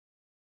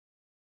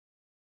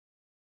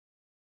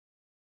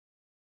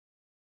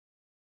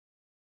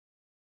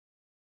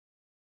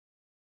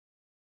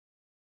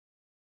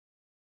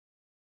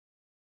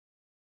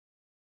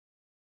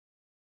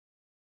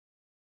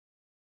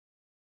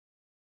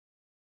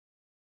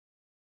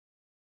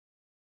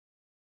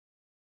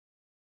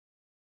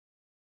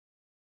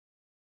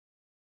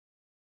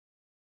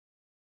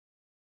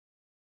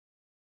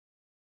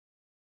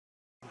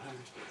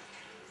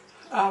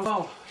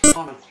Well,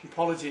 Simon,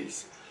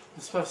 apologies.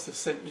 I'm supposed to have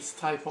sent this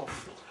tape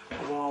off a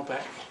while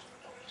back,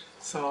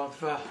 so I've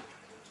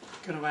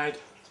going to add.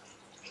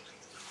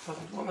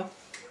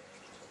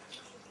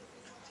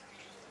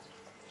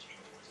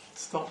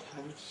 Stop,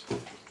 Hamish.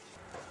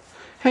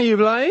 How you,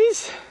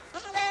 Blaze?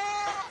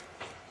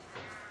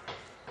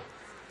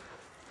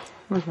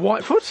 With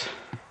Whitefoot.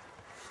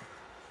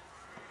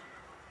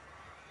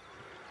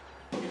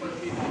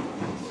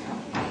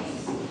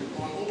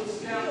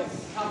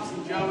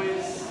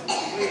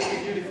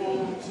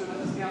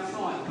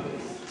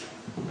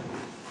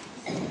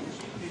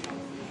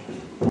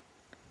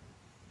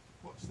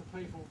 Watch the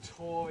people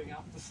touring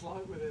up the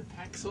slope with their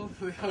packs on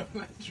for the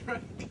overland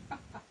trek.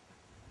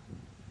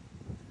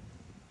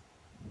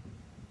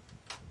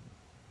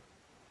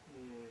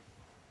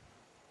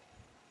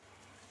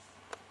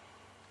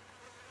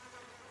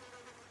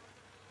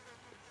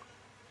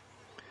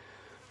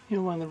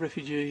 You're one of the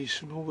refugees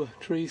from all the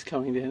trees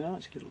coming down,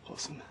 aren't you, little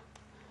possum?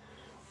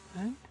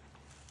 Eh?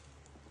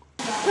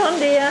 Come on,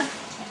 dear.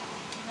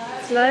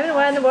 Slowing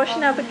away in the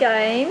washing up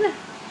again.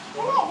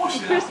 On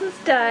Christmas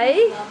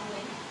Day.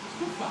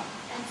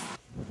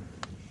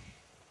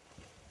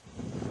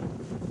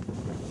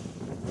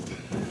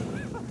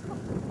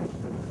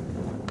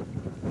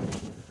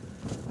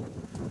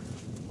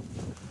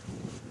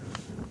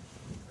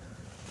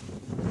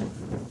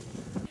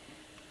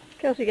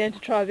 Kelsey's going to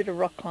try a bit of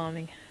rock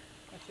climbing.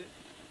 That's it.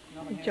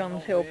 With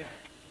John's help.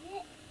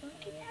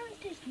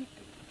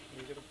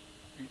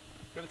 You've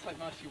got to take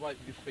most of your weight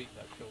with your feet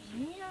though,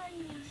 Kelsey.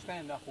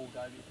 Stand up all day,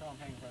 but you can't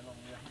hang very long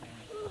with your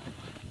hands.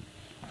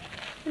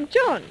 And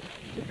John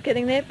is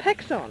getting their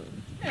packs on.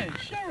 Yeah, and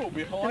Cheryl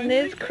behind And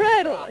there's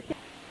Cradle.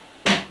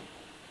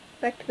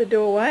 Back to the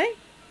doorway.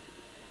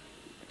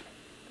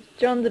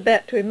 John's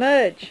about to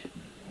emerge.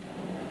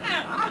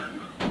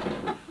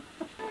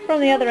 From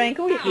the other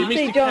ankle, you can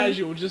see Mr. John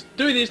Casual, just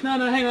do this. No,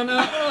 hang on.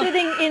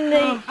 sitting in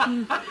the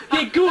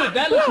Yeah, good.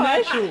 That looks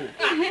natural.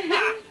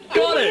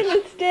 Got in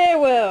it. the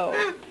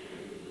stairwell.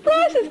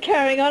 Bryce is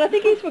carrying on. I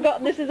think he's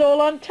forgotten this is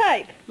all on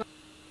tape.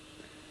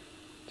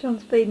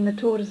 John's feeding the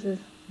tortoises.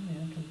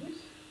 Yeah,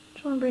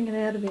 Try and bring it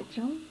out a bit,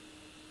 John.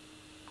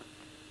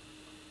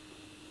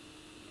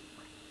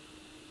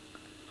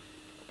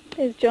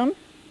 There's John.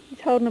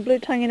 He's holding a blue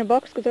tongue in a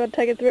box because I've got to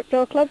take it to the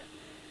Reptile Club.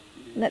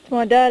 And that's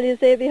my dahlias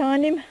there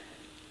behind him.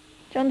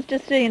 John's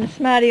just sitting a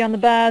smarty on the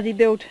bars he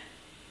built.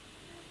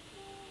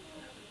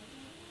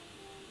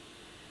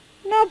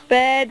 Not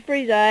bad for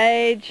his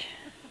age.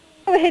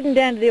 We're heading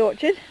down to the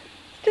orchard.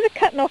 Instead of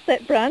cutting off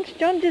that branch,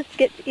 John just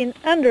gets in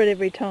under it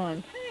every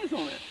time. Pears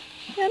on it.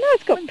 Yeah, I know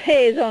it's got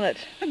pears on it.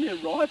 And you're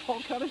ripe,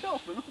 I'll cut it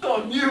off.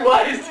 Oh, new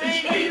ways to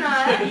cheat.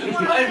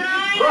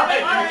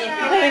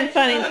 Having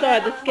fun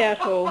inside the scout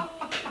hall.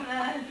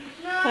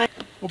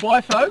 Well,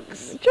 bye,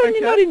 folks. John,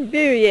 you're not in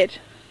view yet.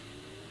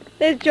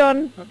 There's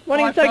John,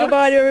 wanting to say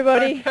goodbye to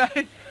everybody.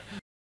 Okay.